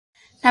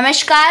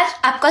नमस्कार,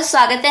 आपका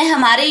स्वागत है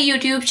हमारे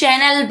YouTube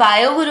चैनल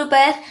बायो गुरु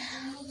पर।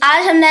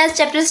 आज हम नया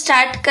चैप्टर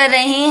स्टार्ट कर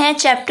रहे हैं।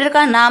 चैप्टर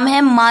का नाम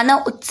है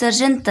मानव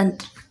उत्सर्जन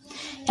तंत्र,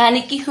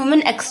 यानी कि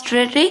ह्यूमन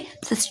एक्सक्रीटरी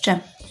सिस्टम।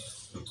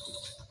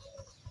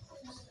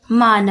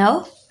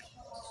 मानव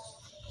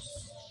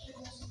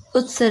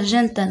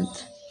उत्सर्जन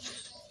तंत्र।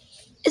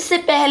 इससे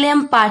पहले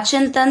हम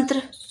पाचन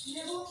तंत्र,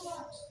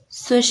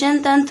 श्वसन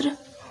तंत्र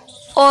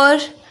और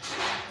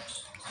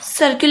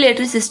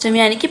सर्कुलेटरी सिस्टम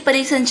यानी कि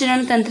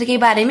परिसंचरण तंत्र के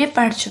बारे में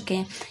पढ़ चुके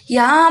हैं।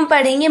 यहाँ हम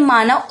पढ़ेंगे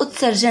मानव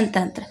उत्सर्जन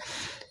तंत्र,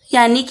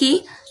 यानी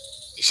कि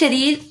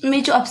शरीर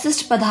में जो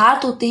अपशिष्ट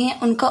पदार्थ होते हैं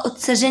उनका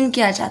उत्सर्जन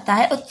किया जाता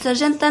है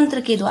उत्सर्जन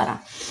तंत्र के द्वारा।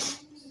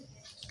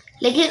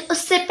 लेकिन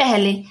उससे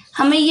पहले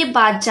हमें ये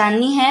बात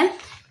जाननी है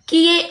कि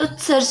ये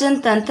उत्सर्जन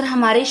तंत्र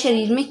हमारे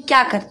शरीर में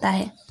क्या करता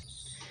है।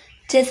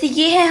 जैसे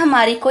ये है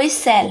हमारी कोई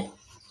सेल,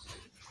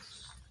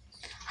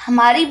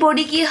 हमारी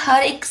बॉडी की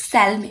हर एक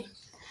सेल में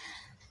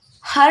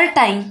हर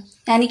टाइम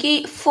यानी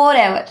कि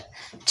फॉरएवर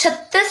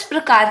 36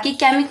 प्रकार की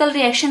केमिकल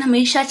रिएक्शन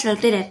हमेशा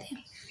चलते रहते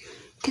हैं।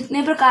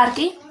 कितने प्रकार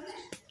के?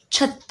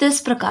 36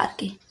 प्रकार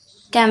के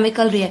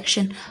केमिकल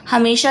रिएक्शन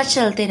हमेशा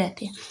चलते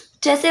रहते हैं।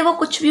 जैसे वो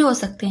कुछ भी हो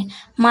सकते हैं।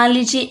 मान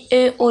लीजिए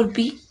ए और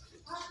बी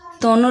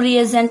दोनों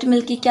रिएजेंट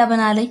मिलके क्या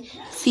बना लें,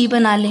 सी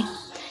बना लें,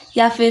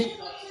 या फिर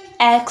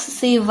एक्स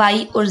से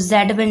वाई और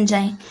जेड बन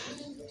जाएं।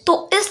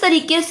 तो इस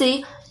तरीके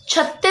से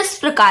 36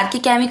 प्रकार के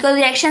केमिकल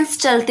रिएक्शंस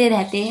चलते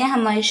रहते हैं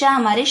हमेशा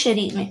हमारे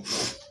शरीर में।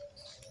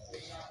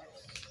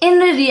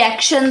 इन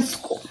रिएक्शंस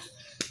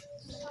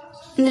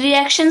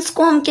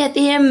को हम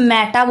कहते हैं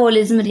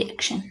मेटाबॉलिज्म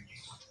रिएक्शन।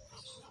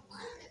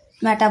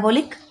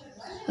 Metabolic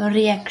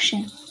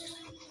reaction.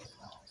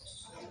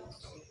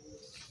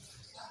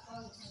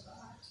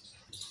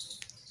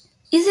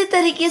 इसी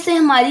तरीके से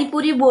हमारी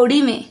पूरी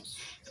बॉडी में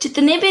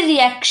जितने भी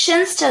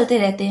रिएक्शंस चलते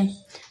रहते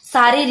हैं,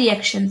 सारे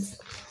रिएक्शंस,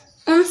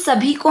 उन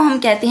सभी को हम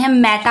कहते हैं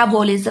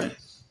मेटाबॉलिज्म।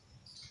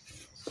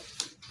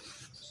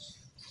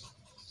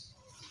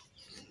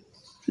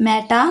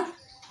 मेटाबॉलिज्म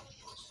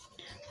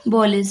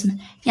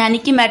यानी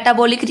कि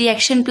metabolic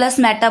reaction plus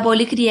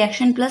metabolic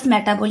reaction plus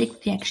metabolic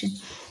reaction.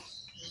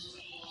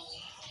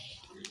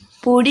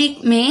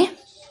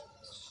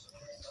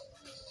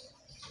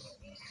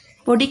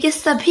 Body के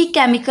सभी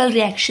केमिकल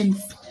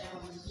रिएक्शंस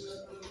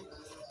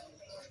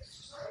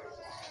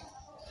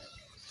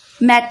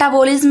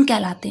मेटाबॉलिज्म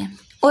कहलाते हैं।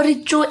 और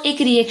जो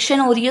एक रिएक्शन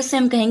हो रही है उसे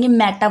हम कहेंगे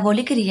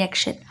मेटाबॉलिक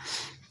रिएक्शन।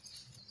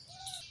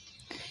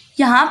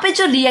 यहाँ पे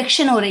जो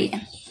रिएक्शन हो रही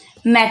है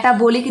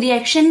मेटाबॉलिक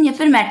रिएक्शन या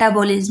फिर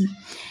मेटाबॉलिज्म,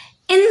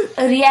 इन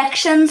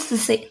रिएक्शंस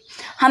से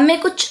हमें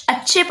कुछ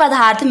अच्छे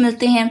पदार्थ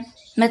मिलते हैं,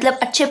 मतलब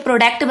अच्छे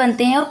प्रोडक्ट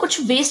बनते हैं, और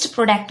कुछ वेस्ट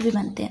प्रोडक्ट भी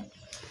बनते हैं।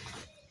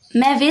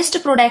 मैं वेस्ट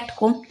प्रोडक्ट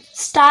को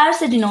स्टार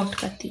से डिनोट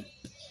करती हूँ।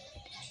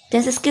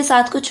 जैसे इसके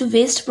साथ कुछ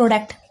वेस्ट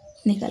प्रोडक्ट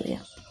निकल गया,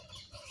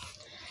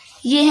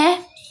 ये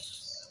है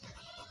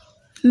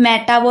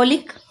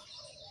मेटाबॉलिक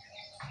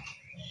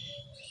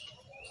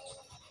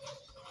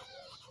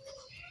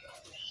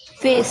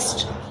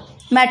वेस्ट।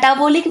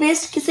 मेटाबॉलिक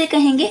वेस्ट किसे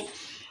कहेंगे?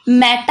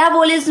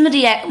 मेटाबॉलिक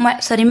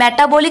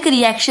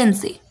रिएक्शन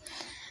से।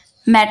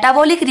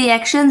 मेटाबॉलिक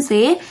रिएक्शन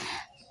से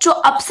जो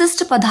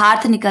अपशिष्ट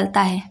पदार्थ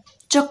निकलता है,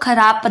 जो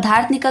खराब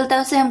पदार्थ निकलता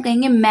है, उसे हम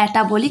कहेंगे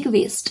metabolic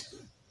waste.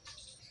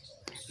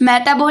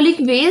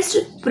 Metabolic waste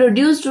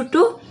produced due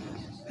to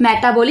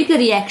metabolic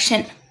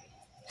reaction.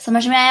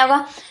 समझ में आया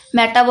होगा?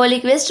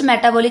 मेटाबॉलिक वेस्ट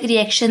मेटाबॉलिक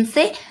रिएक्शन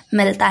से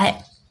मिलता है,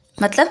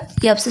 मतलब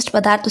ये अपशिष्ट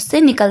पदार्थ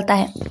उससे निकलता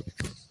है।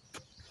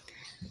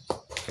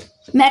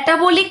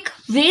 मेटाबॉलिक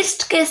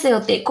वेस्ट कैसे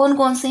होते हैं, कौन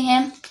कौन से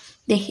हैं?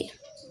 देखिए,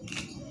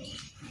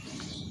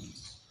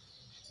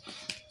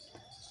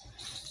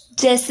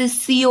 जैसे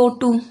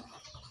CO2,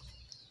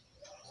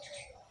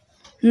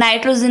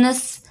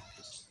 nitrogenous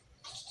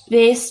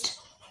waste,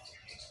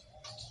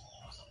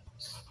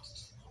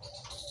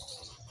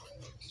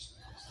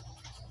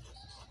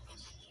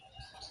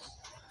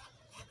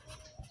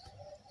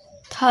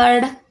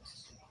 third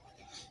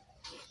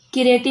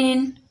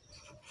keratin.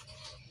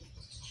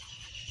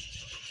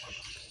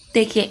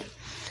 देखिए,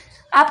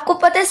 आपको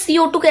पता है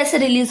CO2 कैसे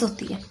रिलीज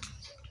होती है?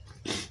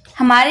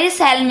 हमारे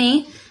सेल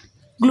में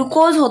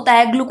ग्लूकोज होता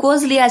है,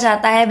 ग्लूकोज लिया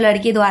जाता है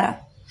ब्लड के द्वारा।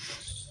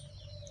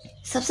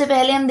 सबसे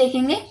पहले हम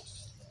देखेंगे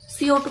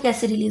CO2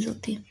 कैसे रिलीज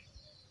होती है।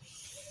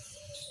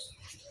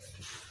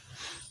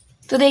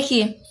 तो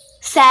देखिए,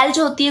 सेल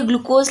जो होती है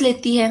ग्लूकोज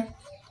लेती है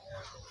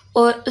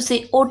और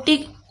उसे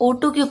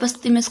O2 की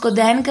उपस्थिति में इसको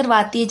दहन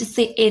करवाती है,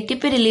 जिससे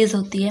ATP रिलीज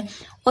होती है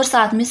और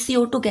साथ में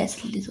CO2 गैस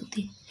रिलीज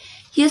होती है।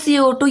 ये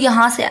CO2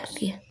 यहाँ से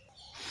आती है।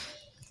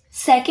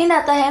 सेकंड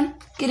आता है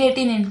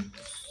केराटिनिन।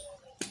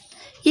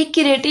 ये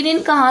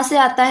केराटिनिन कहाँ से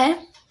आता है?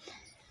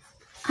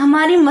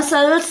 हमारी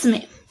मसल्स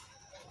में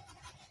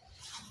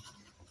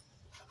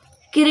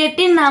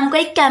केराटिन नाम का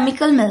एक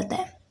केमिकल मिलता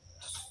है,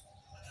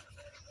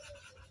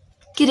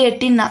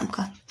 केराटिन नाम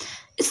का।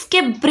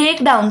 इसके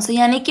ब्रेक डाउन से,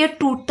 यानी कि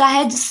टूटता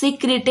है, जिससे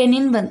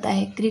क्रिएटिनिन बनता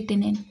है।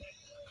 क्रिएटिनिन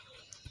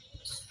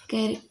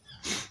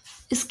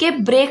इसके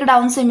ब्रेक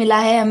डाउन से मिला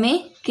है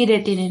हमें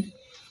केराटिनिन।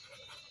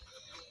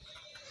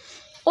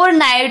 और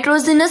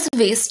नाइट्रोजनस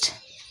वेस्ट,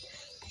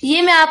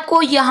 ये मैं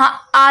आपको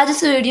यहाँ आज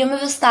इस वीडियो में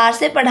विस्तार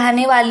से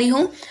पढ़ाने वाली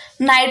हूँ।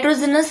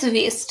 नाइट्रोजनस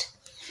वेस्ट,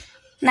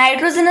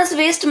 नाइट्रोजनस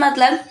वेस्ट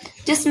मतलब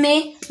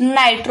जिसमें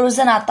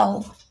नाइट्रोजन आता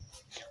हो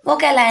वो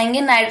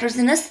कहलाएंगे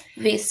नाइट्रोजनस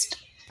वेस्ट।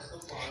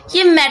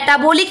 ये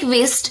मेटाबॉलिक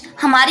वेस्ट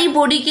हमारी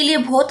बॉडी के लिए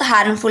बहुत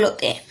हार्मफुल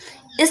होते हैं।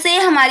 इसे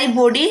हमारी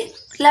बॉडी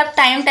मतलब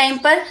टाइम टाइम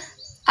पर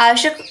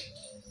आवश्यक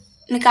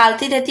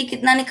निकालती रहती,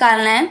 कितना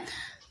निकालना है।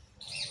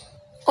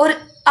 और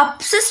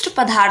अपशिष्ट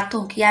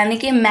पदार्थों की यानी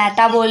कि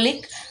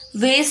मेटाबॉलिक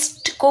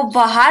वेस्ट को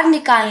बाहर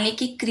निकालने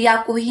की क्रिया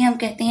को ही हम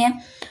कहते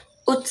हैं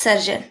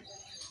उत्सर्जन।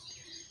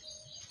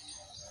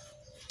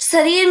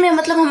 शरीर में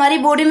मतलब हमारी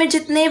बॉडी में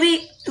जितने भी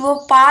वो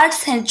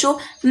पार्ट्स हैं जो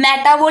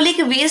मेटाबॉलिक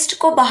वेस्ट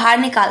को बाहर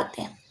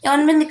निकालते हैं या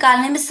उनमें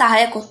निकालने में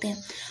सहायक होते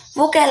हैं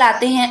वो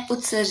कहलाते हैं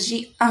उत्सर्जी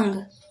अंग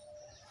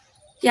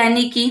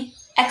यानी कि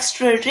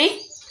एक्सक्रीटरी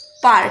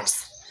पार्ट्स।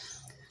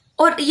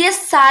 और ये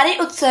सारे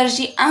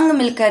उत्सर्जी अंग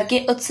मिलकर के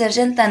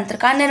उत्सर्जन तंत्र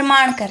का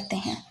निर्माण करते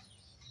हैं।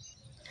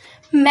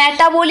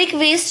 मेटाबॉलिक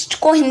वेस्ट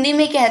को हिंदी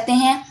में कहते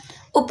हैं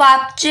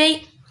उपापचय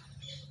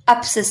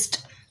अपशिष्ट।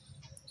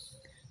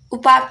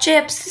 उपापचय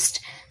अपशिष्ट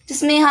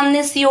जिसमें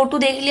हमने CO2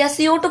 देख लिया।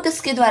 CO2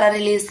 किसके द्वारा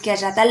रिलीज किया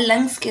जाता है?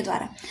 लंग्स के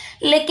द्वारा।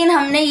 लेकिन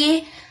हमने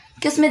ये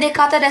किस में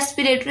देखा था?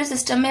 रेस्पिरेटरी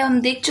सिस्टम में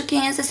हम देख चुके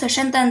हैं। इसे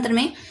श्वसन तंत्र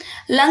में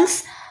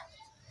लंग्स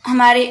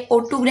हमारे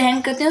O2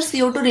 ग्रहण करते हैं और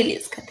CO2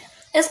 रिलीज करते हैं।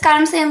 इस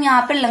कारण से हम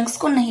यहाँ पर लंग्स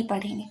को नहीं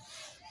पढ़ेंगे।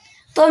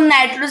 तो हम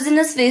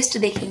नाइट्रोजनस वेस्ट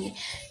देखेंगे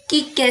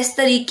कि किस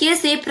तरीके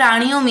से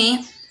प्राणियों में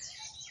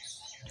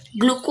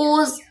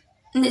ग्लूकोज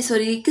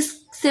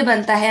किससे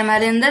बनता है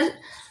हमारे अंदर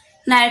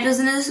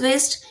नाइट्रोजनस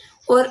वेस्ट,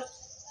 और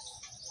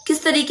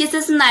किस तरीके से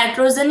इस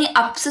नाइट्रोजनी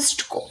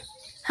अपशिष्ट को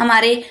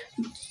हमारे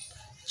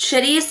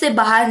शरीर से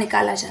बाहर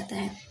निकाला जाता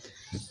है।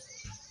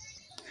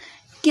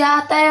 क्या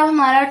आता है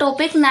हमारा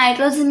टॉपिक?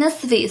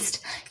 नाइट्रोजनस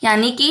वेस्ट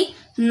यानी कि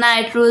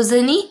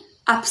नाइट्रोजनी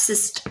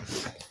अपशिष्ट।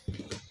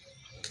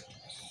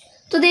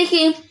 तो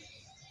देखिए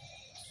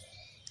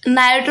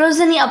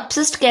नाइट्रोजनी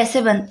अपशिष्ट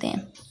कैसे बनते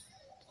हैं।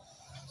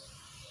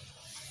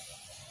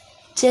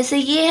 जैसे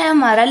ये है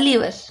हमारा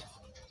लीवर,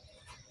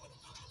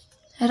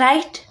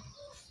 राइट।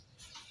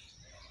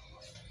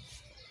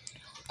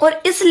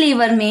 और इस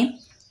लीवर में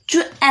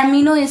जो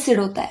एमिनो एसिड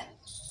होता है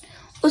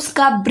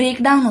उसका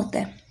ब्रेकडाउन होता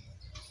है।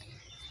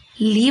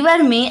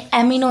 लीवर में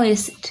एमिनो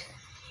एसिड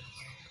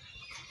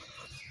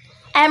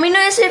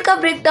का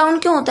ब्रेकडाउन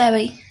क्यों होता है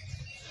भाई?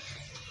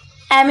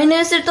 एमिनो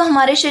एसिड तो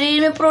हमारे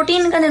शरीर में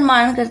प्रोटीन का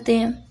निर्माण करते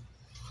हैं।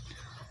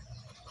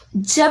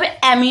 जब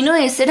एमिनो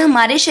एसिड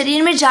हमारे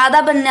शरीर में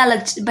ज्यादा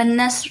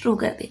बनना शुरू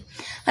कर दे,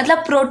 मतलब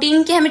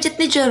प्रोटीन की हमें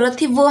जितनी जरूरत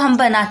थी वो हम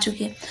बना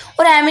चुके हैं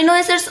और एमिनो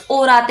एसिड्स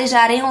और आते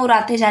जा रहे हैं,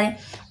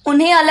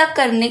 उन्हें अलग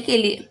करने के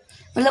लिए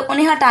मतलब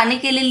उन्हें हटाने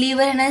के लिए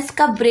लीवर है ना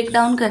इसका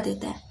ब्रेकडाउन कर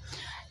देता है।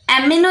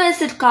 एमिनो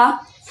एसिड का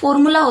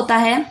फॉर्मूला होता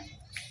है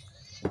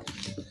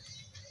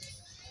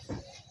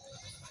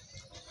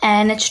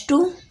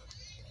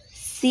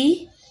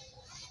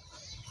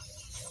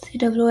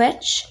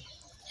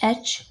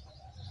NH2COOH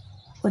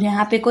और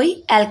यहाँ पे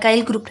कोई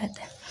एल्काइल ग्रुप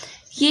रहता है।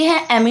 ये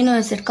है एमिनो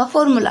एसिड का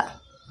फॉर्मूला।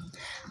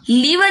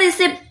 लीवर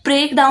इसे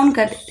ब्रेक डाउन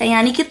कर देता है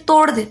यानी कि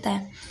तोड़ देता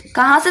है।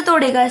 कहाँ से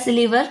तोड़ेगा इसे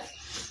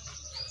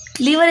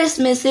लीवर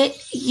इसमें से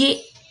ये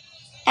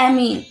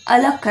एमीन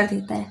अलग कर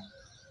देता है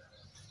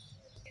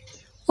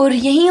और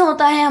यही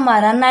होता है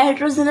हमारा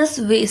नाइट्रोजनस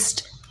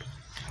वेस्ट।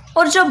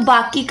 और जो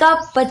बाकी का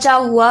बचा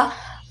हुआ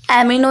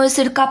एमिनो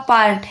एसिड का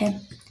पार्ट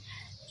है,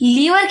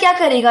 लीवर क्या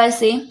करेगा?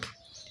 इसे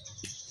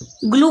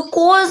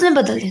ग्लूकोज में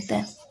बदल देता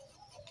है।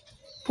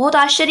 बहुत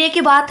आश्चर्य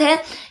की बात है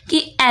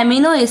कि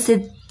एमिनो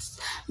एसिड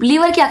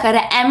लीवर क्या कर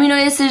रहा है? एमिनो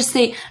एसिड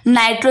से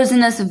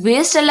नाइट्रोजनस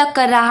वेस्ट अलग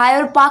कर रहा है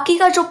और बाकी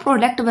का जो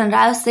प्रोडक्ट बन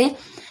रहा है उससे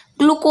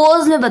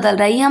ग्लूकोज में बदल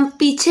रहा है। ये हम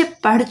पीछे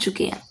पढ़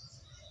चुके हैं।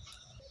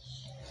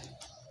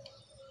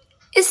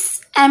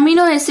 इस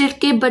एमिनो एसिड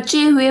के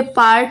बचे हुए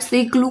पार्ट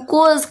से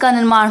ग्लूकोज का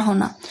निर्माण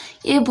होना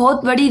ये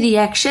बहुत बड़ी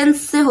रिएक्शन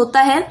से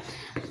होता है।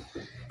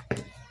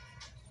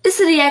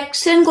 इस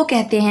रिएक्शन को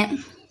कहते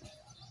हैं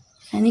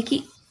यानी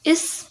कि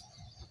इस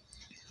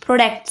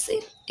प्रोडक्ट से,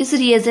 इस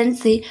रिएजेंट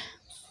से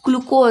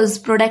ग्लूकोज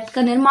प्रोडक्ट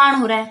का निर्माण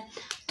हो रहा है।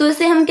 तो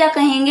इसे हम क्या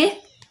कहेंगे?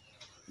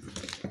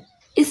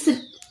 इस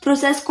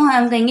प्रोसेस को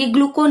हम कहेंगे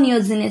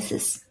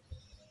ग्लूकोनियोजेनेसिस।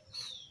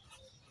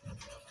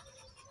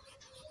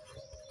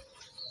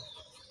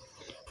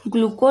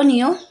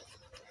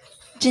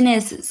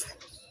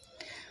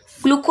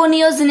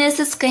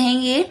 ग्लूकोनियोजेनेसिस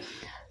कहेंगे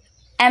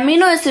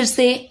एमिनो एसिड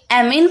से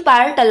एमिन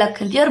पार्ट अलग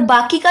कर दिया और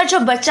बाकी का जो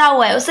बचा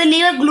हुआ है उसे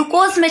लीवर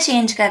ग्लूकोज में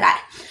चेंज कर रहा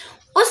है।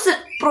 उस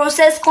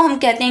प्रोसेस को हम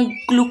कहते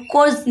हैं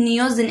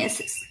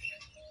ग्लूकोनियोजेनेसिस।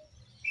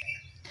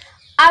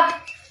 अब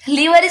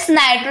लीवर इस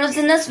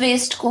नाइट्रोजनस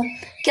वेस्ट को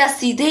क्या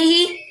सीधे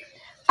ही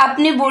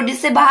अपनी बॉडी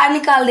से बाहर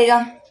निकाल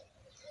देगा?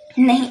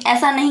 नहीं,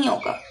 ऐसा नहीं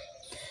होगा।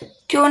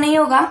 क्यों नहीं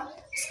होगा?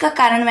 इसका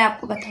कारण मैं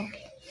आपको बताऊंगी।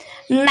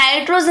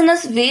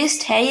 नाइट्रोजनस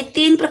वेस्ट है ये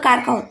 3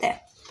 प्रकार का होता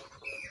है।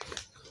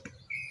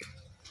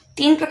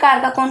 3 प्रकार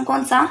का कौन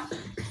कौन सा?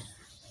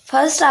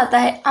 फर्स्ट आता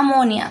है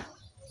अमोनिया,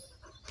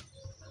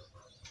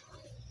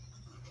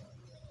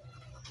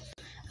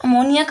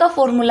 अमोनिया का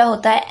फॉर्मूला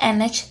होता है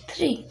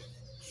NH3।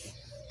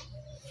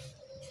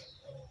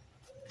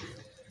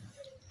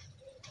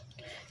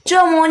 जो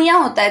अमोनिया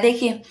होता है,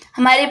 देखिए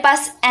हमारे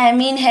पास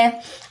एमीन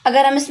है,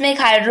 अगर हम इसमें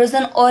एक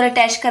हाइड्रोजन और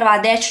अटैच करवा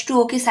दें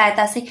H2O की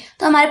सहायता से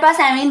तो हमारे पास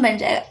एमीन बन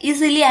जाएगा।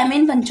 इजीली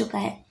एमीन बन चुका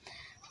है,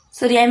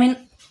 सॉरी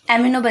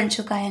एमिनो बन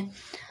चुका है।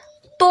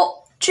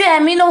 तो जो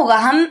एमिनो होगा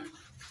हम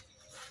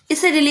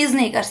इसे रिलीज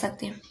नहीं कर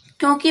सकते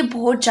क्योंकि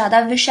बहुत ज्यादा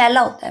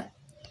विषैला होता है,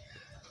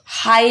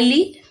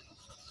 हाईली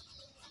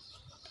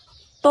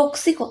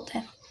टॉक्सिक होता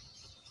है,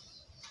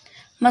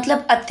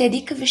 मतलब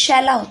अत्यधिक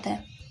विषैला होता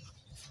है।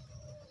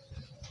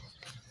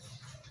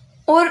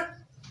 और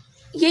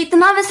ये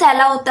इतना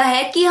विषैला होता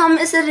है कि हम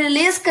इसे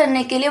रिलीज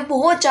करने के लिए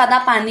बहुत ज्यादा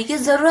पानी की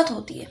जरूरत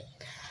होती है,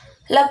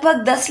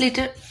 लगभग 10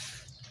 लीटर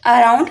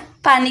अराउंड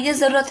पानी की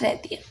जरूरत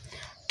रहती है।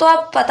 तो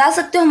आप बता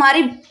सकते हो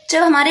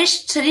जब हमारे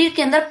शरीर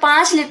के अंदर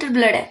 5 लीटर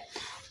ब्लड है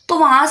तो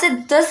वहां से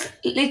 10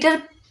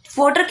 लीटर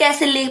वाटर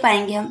कैसे ले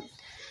पाएंगे हम?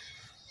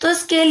 तो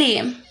इसके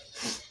लिए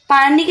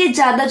पानी की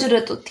ज्यादा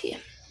जरूरत होती है।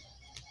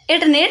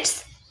 It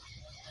needs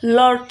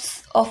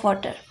lots of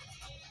water.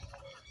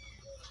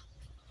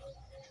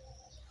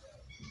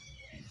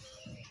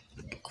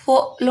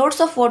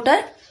 Lots of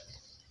water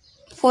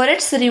for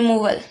its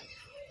removal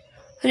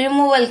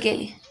के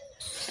लिए,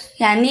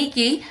 यानी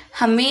कि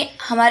हमें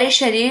हमारे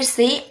शरीर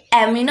से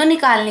एमिनो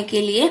निकालने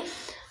के लिए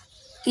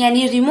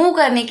यानी रिमूव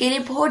करने के लिए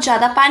बहुत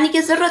ज़्यादा पानी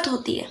की ज़रूरत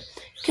होती है,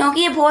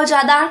 क्योंकि ये बहुत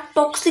ज़्यादा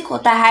टॉक्सिक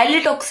होता है, हाईली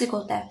टॉक्सिक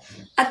होता है,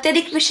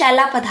 अत्यधिक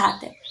विषैला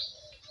पदार्थ है।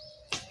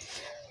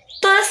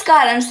 तो इस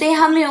कारण से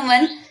हम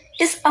ह्यूमन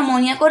इस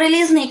अमोनिया को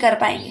रिलीज नहीं कर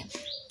पाएंगे,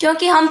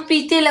 क्योंकि हम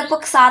पीते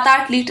लगभग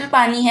 7-8 लीटर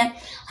पानी है,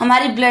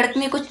 हमारी ब्लड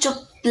में कुछ जो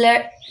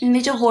ब्लड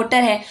में जो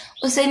वाटर है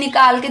उसे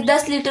निकाल के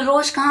 10 लीटर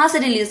रोज कहाँ से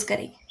रिलीज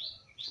करेंगे?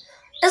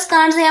 इस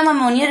कारण से हम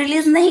अमोनिया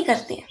रिलीज नहीं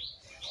करते।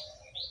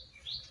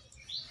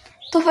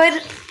 तो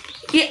फिर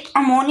ये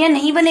अमोनिया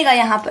नहीं बनेगा।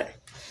 यहाँ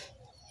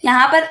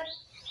पर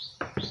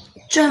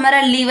जो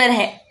हमारा लीवर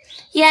है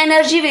ये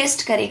एनर्जी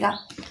वेस्ट करेगा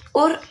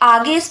और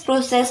आगे इस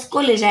प्रोसेस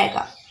को ले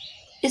जाएगा,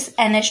 इस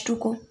NH2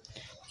 को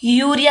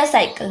यूरिया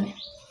साइकिल में,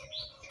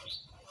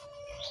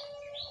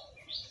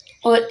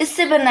 और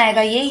इससे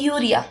बनाएगा ये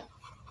यूरिया।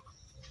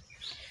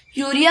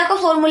 यूरिया का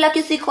फॉर्मूला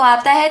किसी को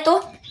आता है तो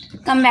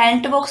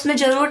कमेंट बॉक्स में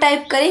जरूर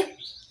टाइप करें,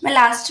 मैं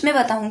लास्ट में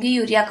बताऊंगी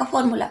यूरिया का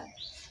फॉर्मूला।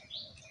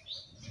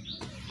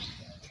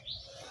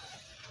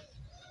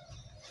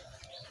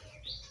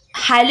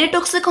 हाईली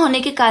टॉक्सिक होने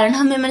के कारण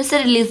हम इसे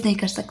रिलीज नहीं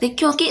कर सकते,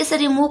 क्योंकि इसे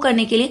रिमूव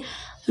करने के लिए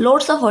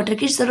लॉट्स ऑफ वाटर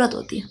की जरूरत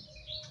होती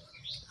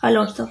है।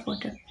 Lots of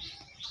water.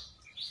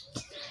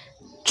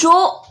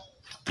 जो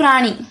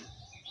प्राणी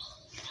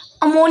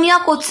अमोनिया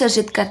को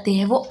उत्सर्जित करते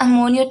हैं वो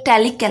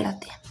अमोनियोटैलिक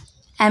कहलाते हैं।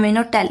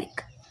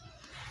 एमिनोटैलिक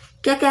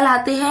क्या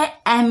कहलाते हैं?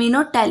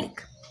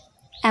 एमिनोटैलिक,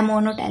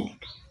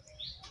 एमोनोटैलिक।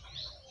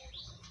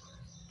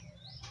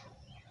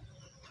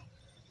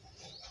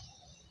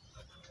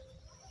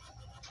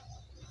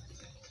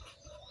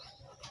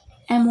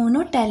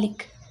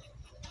 एमोनोटैलिक।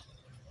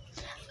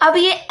 अब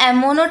ये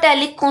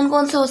एमोनोटैलिक कौन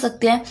कौन से हो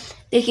सकते हैं?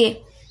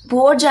 देखिए,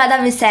 बहुत ज्यादा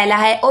विषैला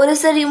है और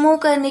इसे रिमूव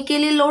करने के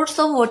लिए लॉट्स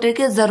ऑफ वाटर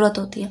की जरूरत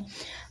होती है,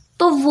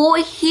 तो वो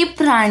ही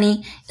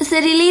प्राणी इसे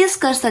रिलीज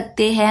कर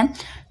सकते हैं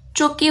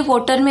जो कि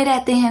वाटर में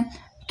रहते हैं,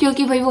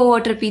 क्योंकि भाई वो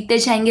वाटर पीते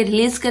जाएंगे,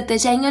 रिलीज करते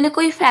जाएंगे, उन्हें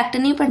कोई इफेक्ट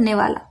नहीं पड़ने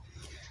वाला।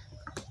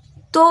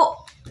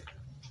 तो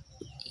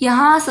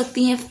यहाँ आ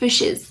सकती हैं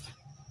फिशेस,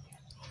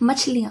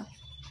 मछलियां।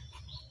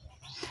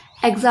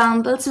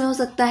 एग्जाम्पल्स में हो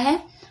सकता है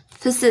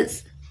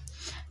फिशेस।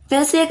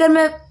 वैसे अगर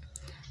मैं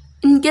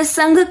इनके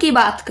संघ की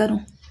बात करूं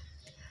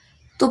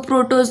तो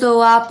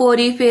प्रोटोजोआ,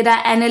 पोरीफेरा,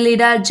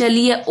 एनेलिडा,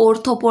 जलीय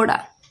ऑर्थोपोडा।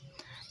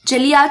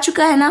 जलीय आ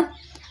चुका है ना,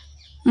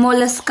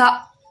 मोलस्का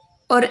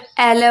और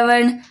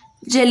एलेवन,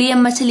 जलीय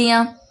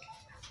मछलियां।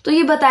 तो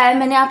ये बताया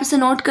मैंने, आप इसे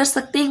नोट कर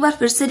सकते हैं। एक बार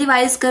फिर से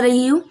रिवाइज कर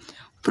रही हूँ।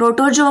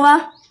 प्रोटोजोआ,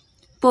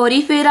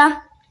 पोरीफेरा,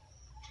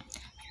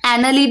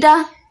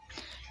 एनेलिडा,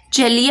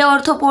 जलीय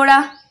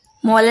ऑर्थोपोडा,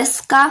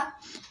 मोलस्का,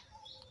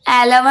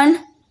 एलेवन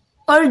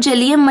और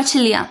जलीय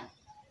मछलियां,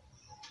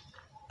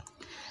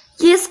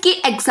 ये इसकी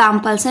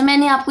एग्जाम्पल्स हैं।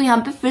 मैंने आपको यहाँ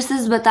पे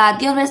फिशेस बता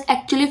दिया, और वैसे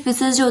एक्चुअली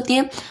फिशेस जो होती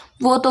है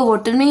वो तो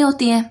वाटर में ही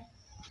होती हैं।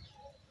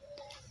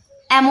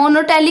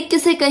 एमोनोटैलिक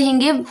किसे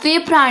कहेंगे? वे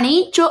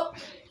प्राणी जो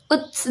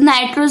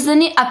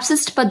नाइट्रोजनी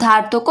अपशिष्ट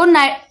पदार्थों को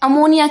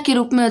अमोनिया के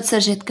रूप में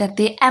उत्सर्जित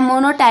करते हैं,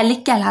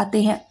 एमोनोटैलिक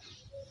कहलाते हैं।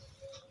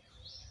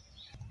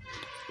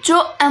 जो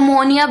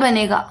अमोनिया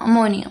बनेगा,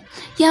 अमोनिया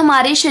ये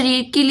हमारे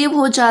शरीर के लिए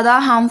बहुत ज़्यादा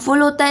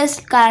हार्मफुल होता है, इस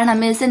कारण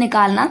हमें इसे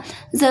निकालना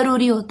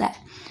ज़रूरी होता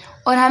है।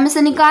 और हम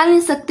इसे निकाल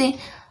नहीं सकते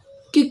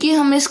क्योंकि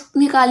हमें इस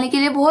निकालने के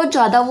लिए बहुत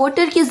ज़्यादा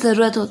वाटर की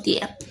ज़रूरत होती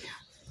है।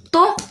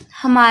 तो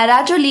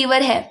हमारा जो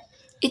लीवर है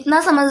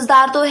इतना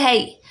समझदार तो है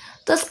ही,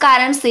 तो इस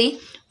कारण से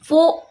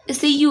वो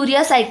इसे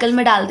यूरिया साइकिल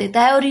में डाल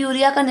देता है और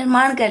यूरिया का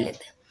निर्माण कर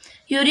लेता है।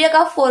 यूरिया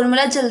का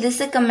फॉर्मूला जल्दी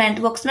से कमेंट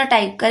बॉक्स में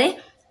टाइप करें।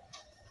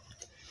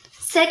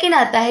 सेकंड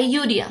आता है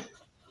यूरिया।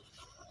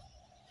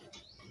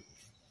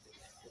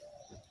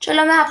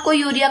 चलो मैं आपको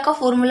यूरिया का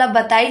फॉर्मूला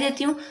बता ही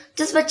देती हूँ।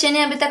 जिस बच्चे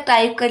ने अभी तक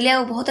टाइप कर लिया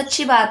वो बहुत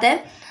अच्छी बात है।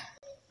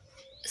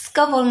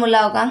 इसका फॉर्मूला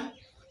होगा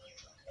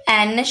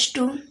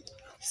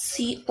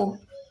NH2CO,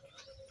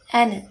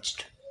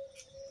 NH2,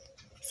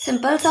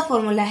 सिंपल सा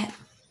फॉर्मूला है।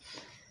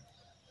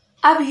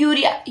 अब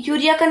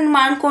यूरिया का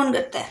निर्माण कौन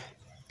करता है,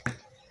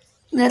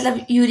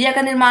 मतलब यूरिया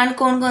का निर्माण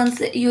कौन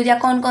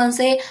कौन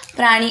से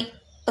प्राणी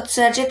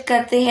उत्सर्जित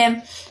करते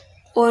हैं,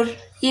 और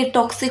ये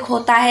टॉक्सिक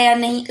होता है या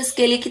नहीं,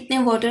 इसके लिए कितने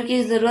वाटर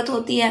की ज़रूरत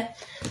होती है।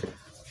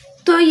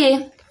 तो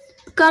ये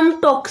कम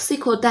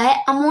टॉक्सिक होता है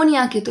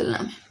अमोनिया की तुलना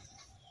में,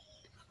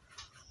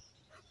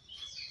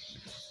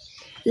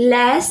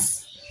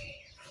 लेस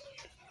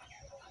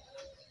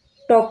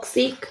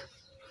टॉक्सिक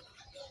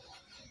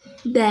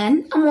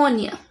देन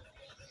अमोनिया,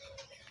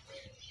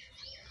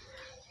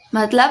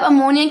 मतलब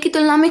अमोनिया की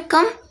तुलना में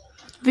कम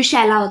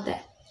विषैला होता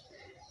है।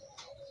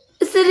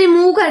 इसे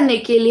रिमूव करने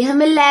के लिए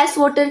हमें लेस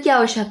वाटर की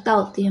आवश्यकता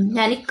होती है,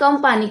 यानी कम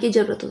पानी की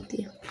जरूरत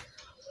होती है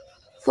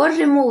फॉर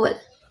रिमूवल।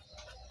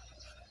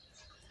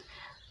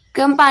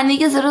 कम पानी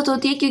की जरूरत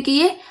होती है क्योंकि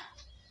ये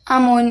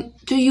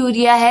जो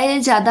यूरिया है ये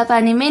ज्यादा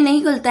पानी में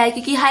नहीं घुलता है,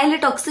 क्योंकि हाईली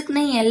टॉक्सिक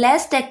नहीं है,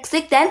 लेस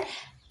टॉक्सिक देन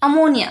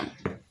अमोनिया।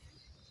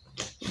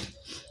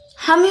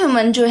 हम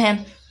ह्यूमन जो है,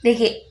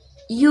 देखिए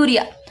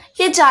यूरिया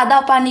ये ज्यादा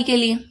पानी के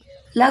लिए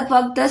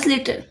लगभग 10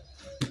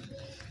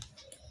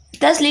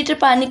 लीटर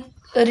पानी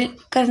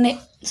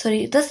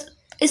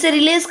इसे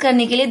रिलीज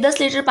करने के लिए 10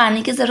 लीटर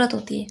पानी की जरूरत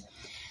होती है,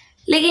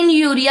 लेकिन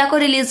यूरिया को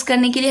रिलीज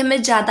करने के लिए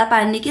हमें ज्यादा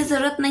पानी की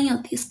जरूरत नहीं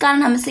होती, इस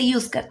कारण हम इसे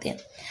यूज करते हैं।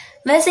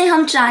 वैसे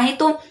हम चाहें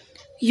तो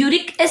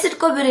यूरिक एसिड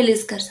को भी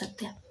रिलीज कर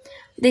सकते हैं।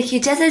 देखिए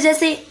जैसे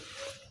जैसे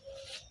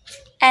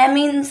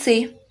एमीन से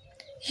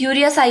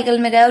यूरिया साइकिल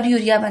में गया और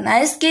यूरिया बना,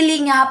 इसके लिए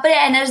यहाँ पर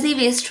एनर्जी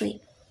वेस्ट हुई,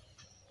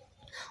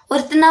 और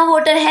इतना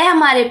वाटर है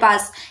हमारे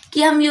पास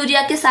कि हम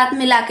यूरिया के साथ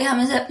मिला के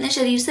हम इसे अपने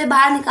शरीर से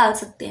बाहर निकाल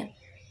सकते हैं।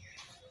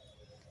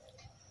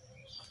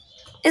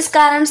 इस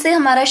कारण से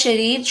हमारा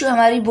शरीर, जो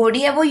हमारी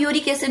बॉडी है, वो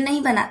यूरिक एसिड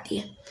नहीं बनाती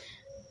है,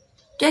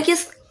 क्योंकि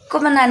इसको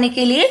बनाने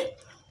के लिए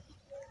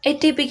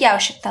एटीपी की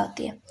आवश्यकता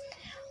होती है।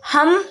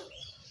 हम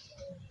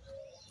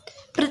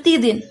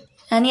प्रतिदिन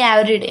यानी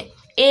एवरीडे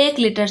 1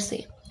 लीटर से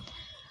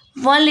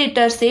 1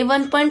 लीटर से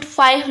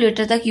 1.5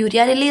 लीटर तक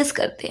यूरिया रिलीज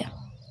करते हैं,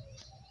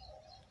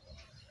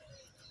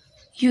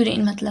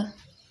 यूरिन मतलब।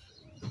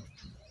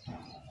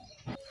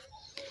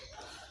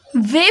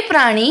 वे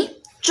प्राणी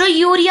जो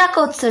यूरिया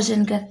का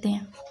उत्सर्जन करते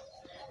हैं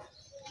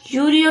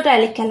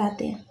यूरियोटैलिक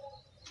कहलाते हैं।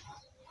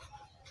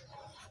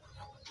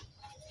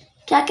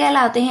 क्या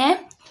कहलाते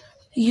हैं?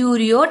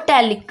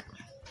 यूरियोटैलिक।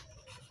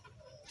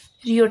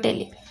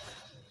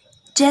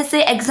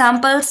 जैसे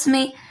एग्जाम्पल्स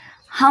में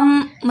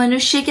हम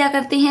मनुष्य क्या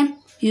करते हैं,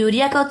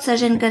 यूरिया का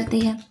उत्सर्जन करते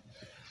हैं।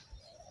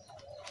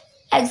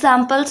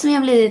 एग्जाम्पल्स में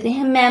हम ले लेते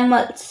हैं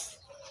मैमल्स।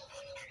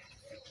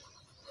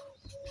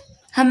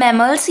 हम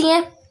मैमल्स ही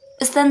हैं,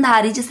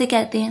 स्तनधारी जिसे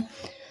कहते हैं,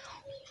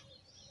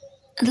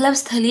 मतलब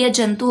स्थलीय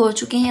जंतु हो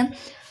चुके हैं।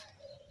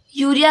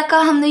 यूरिया का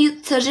हमने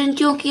उत्सर्जन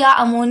क्यों किया,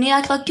 अमोनिया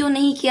का क्यों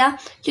नहीं किया?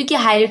 क्योंकि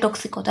हाईली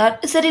टॉक्सिक होता है और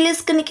इसे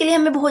रिलीज करने के लिए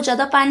हमें बहुत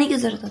ज़्यादा पानी की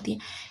ज़रूरत होती है।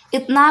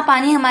 इतना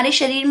पानी हमारे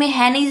शरीर में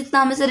है नहीं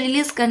जितना हम इसे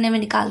रिलीज करने में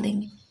निकाल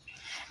देंगे।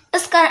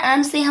 इस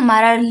कारण से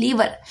हमारा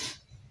लीवर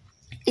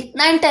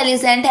इतना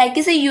इंटेलिजेंट है कि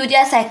इसे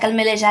यूरिया साइकिल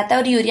में ले जाता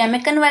है और यूरिया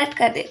में कन्वर्ट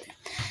कर देता है।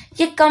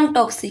 ये कम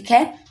टॉक्सिक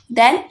है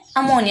देन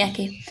अमोनिया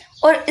के,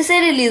 और इसे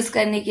रिलीज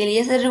करने के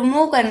लिए, इसे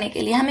रिमूव करने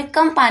के लिए हमें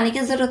कम पानी की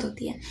ज़रूरत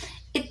होती है।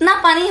 इतना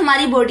पानी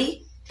हमारी बॉडी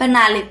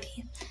बना लेती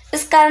है।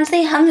 इस कारण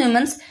से हम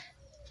ह्यूमंस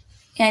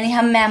यानी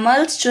हम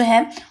मैमल्स जो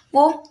हैं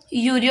वो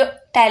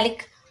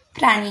यूरियोटैलिक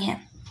प्राणी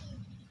हैं।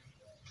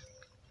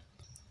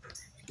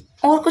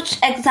 और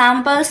कुछ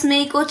एग्जाम्पल्स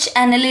में कुछ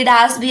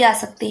एनेलिडास भी आ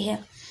सकते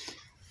हैं।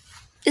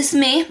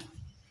 इसमें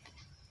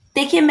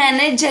देखिए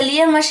मैंने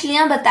जलीय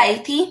मछलियां बताई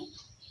थी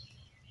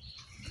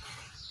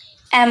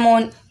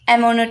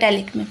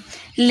एमोनोटैलिक में,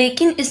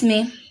 लेकिन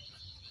इसमें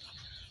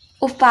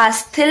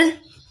उपास्थल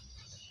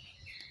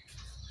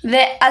व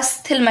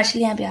अस्थिल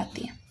मछलियां भी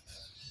आती हैं।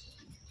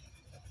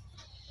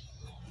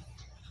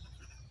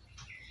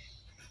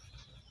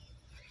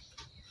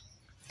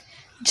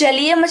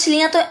 जलीय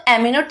मछलियां तो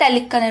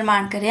एमिनोटैलिक का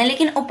निर्माण कर रही हैं,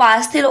 लेकिन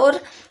उपास्थल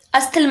और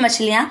अस्थिल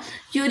मछलियां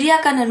यूरिया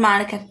का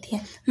निर्माण करती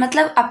हैं,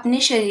 मतलब अपने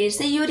शरीर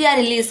से यूरिया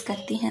रिलीज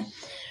करती हैं।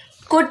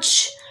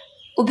 कुछ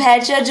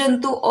उभयचर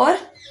जंतु और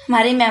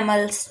हमारे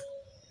मैमल्स।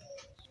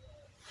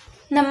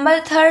 नंबर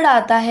 3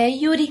 आता है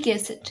यूरिक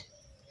एसिड।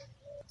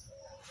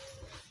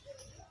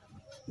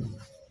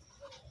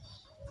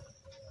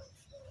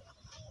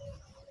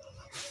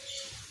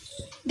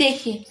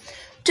 देखिए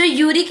जो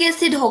यूरिक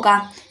एसिड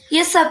होगा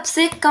ये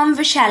सबसे कम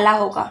विषैला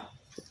होगा,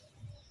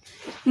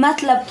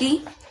 मतलब कि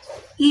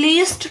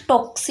लीस्ट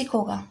टॉक्सिक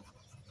होगा,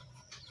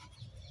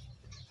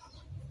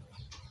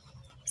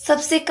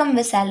 सबसे कम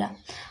विषैला।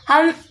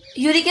 हम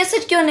यूरिक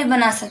एसिड क्यों नहीं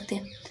बना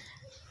सकते?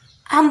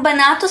 हम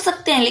बना तो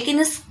सकते हैं,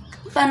 लेकिन इस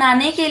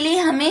बनाने के लिए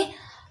हमें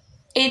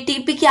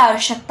एटीपी की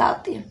आवश्यकता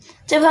होती है।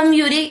 जब हम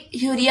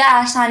यूरिया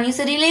आसानी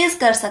से रिलीज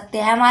कर सकते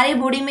हैं, हमारी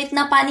बॉडी में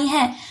इतना पानी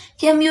है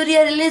कि हम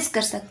यूरिया रिलीज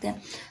कर सकते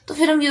हैं, तो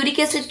फिर हम यूरिक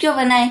एसिड क्यों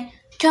बनाएं?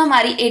 क्यों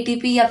हमारी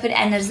एटीपी या फिर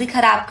एनर्जी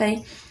खराब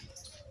करें?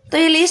 तो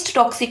ये लीस्ट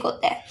टॉक्सिक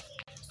होता है।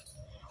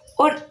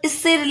 और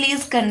इससे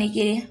रिलीज करने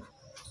के लिए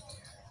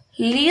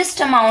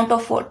लीस्ट अमाउंट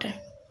ऑफ वाटर,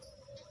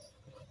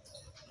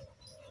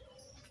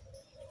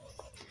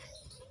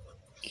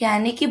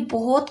 यानी कि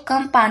बहुत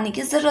कम पानी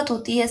की जरूरत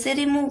होती है इसे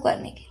रिमूव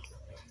करने के लिए।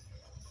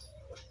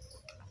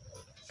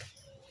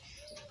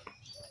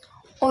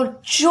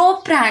 और जो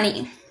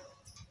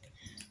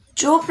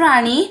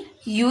प्राणी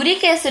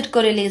यूरिक एसिड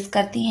को रिलीज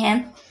करती हैं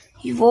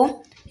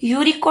वो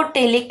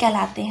यूरिकोटेलिक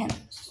कहलाते हैं।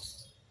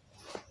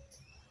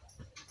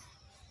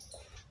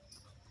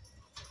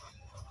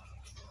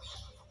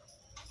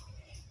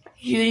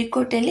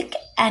 Uricotelic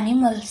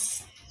animals.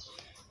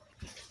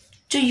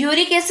 जो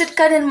यूरिक एसिड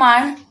का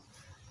निर्माण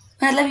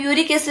मतलब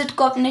यूरिक एसिड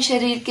को अपने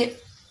शरीर के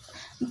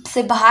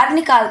से बाहर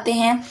निकालते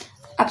हैं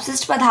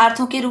अपशिष्ट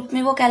पदार्थों के रूप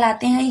में, वो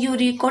कहलाते हैं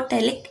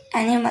यूरिकोटेलिक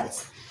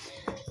एनिमल्स।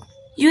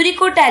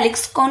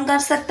 यूरिकोटेलिक्स कौन कर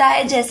सकता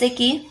है? जैसे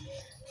कि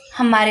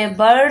हमारे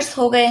बर्ड्स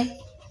हो गए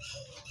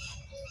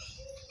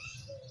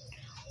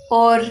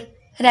और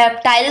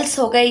रेप्टाइल्स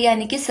हो गए,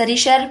 यानी कि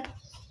सरीसृप,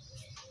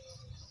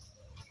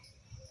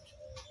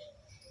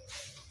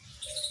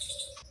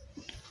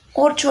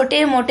 और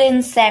छोटे मोटे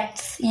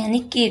इंसेक्ट्स यानी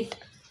कीट।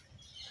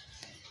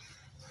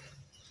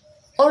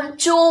 और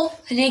जो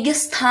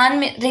रेगिस्तान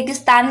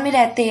में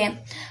रहते हैं,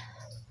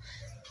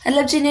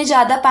 मतलब जिन्हें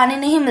ज्यादा पानी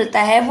नहीं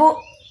मिलता है, वो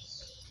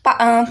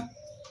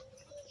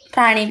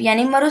प्राणी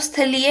यानी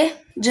मरुस्थलीय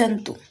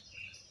जंतु।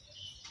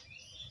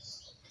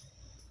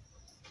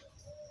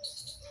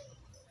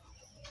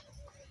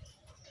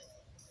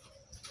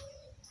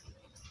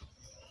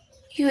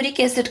 यूरिक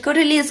एसिड को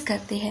रिलीज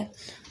करते हैं।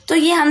 तो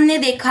ये हमने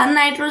देखा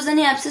नाइट्रोजन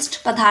या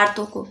अपशिष्ट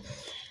पदार्थों को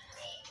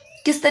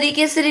किस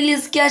तरीके से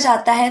रिलीज किया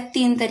जाता है,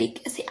 3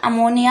 तरीके से,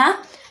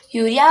 अमोनिया,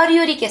 यूरिया और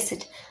यूरिक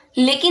एसिड।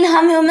 लेकिन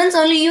हम ह्यूमंस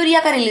ओनली यूरिया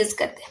रिलीज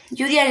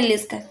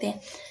करते हैं।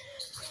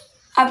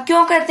 अब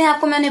क्यों करते हैं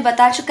आपको मैंने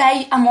बता चुका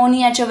है।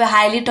 अमोनिया जो है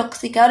हाईली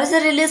टॉक्सिक है और इसे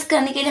रिलीज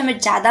करने के लिए हमें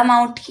ज्यादा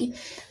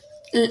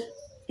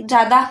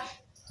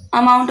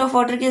अमाउंट ऑफ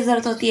वाटर की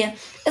जरूरत होती है।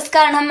 इस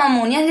कारण हम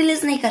अमोनिया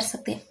रिलीज नहीं कर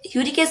सकते।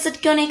 यूरिक एसिड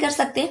क्यों नहीं कर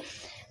सकते?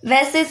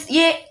 वैसे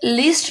ये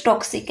लीस्ट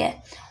टॉक्सिक है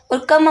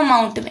और कम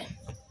अमाउंट में,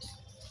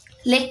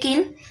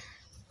 लेकिन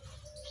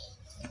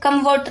कम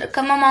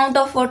अमाउंट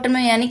ऑफ वाटर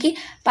में, यानी कि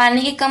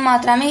पानी की कम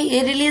मात्रा में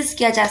ये रिलीज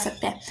किया जा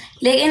सकता है।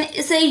 लेकिन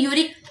इसे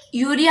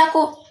यूरिया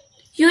को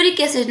यूरिक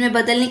एसिड में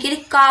बदलने के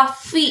लिए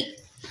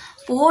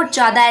बहुत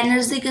ज्यादा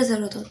एनर्जी की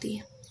जरूरत होती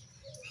है।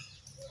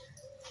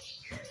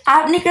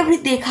 आपने कभी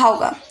देखा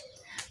होगा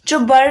जो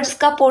बर्ड्स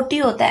का पोटी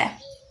होता है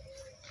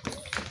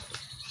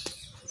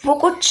वो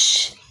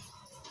कुछ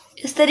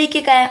इस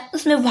तरीके का है,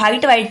 उसमें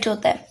व्हाइट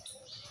होता है,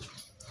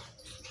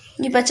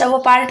 ये बचा वो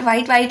पार्ट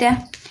व्हाइट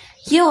है,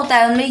 ये होता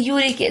है उनमें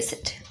यूरिक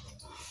एसिड।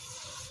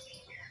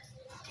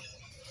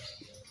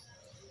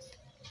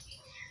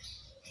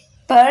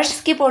 बर्ड्स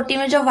की पोटी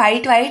में जो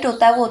व्हाइट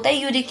होता है वो होता है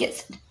यूरिक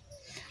एसिड।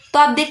 तो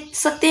आप देख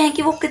सकते हैं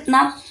कि वो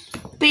कितना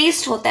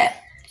पेस्ट होता है।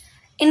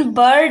 इन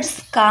बर्ड्स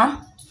का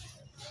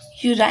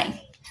यूराइन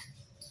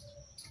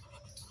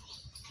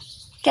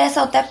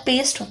कैसा होता है?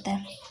 पेस्ट होता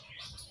है।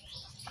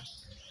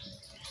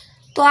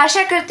 तो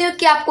आशा करती हूँ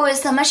कि आपको ये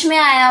समझ में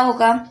आया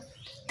होगा।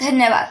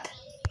 धन्यवाद।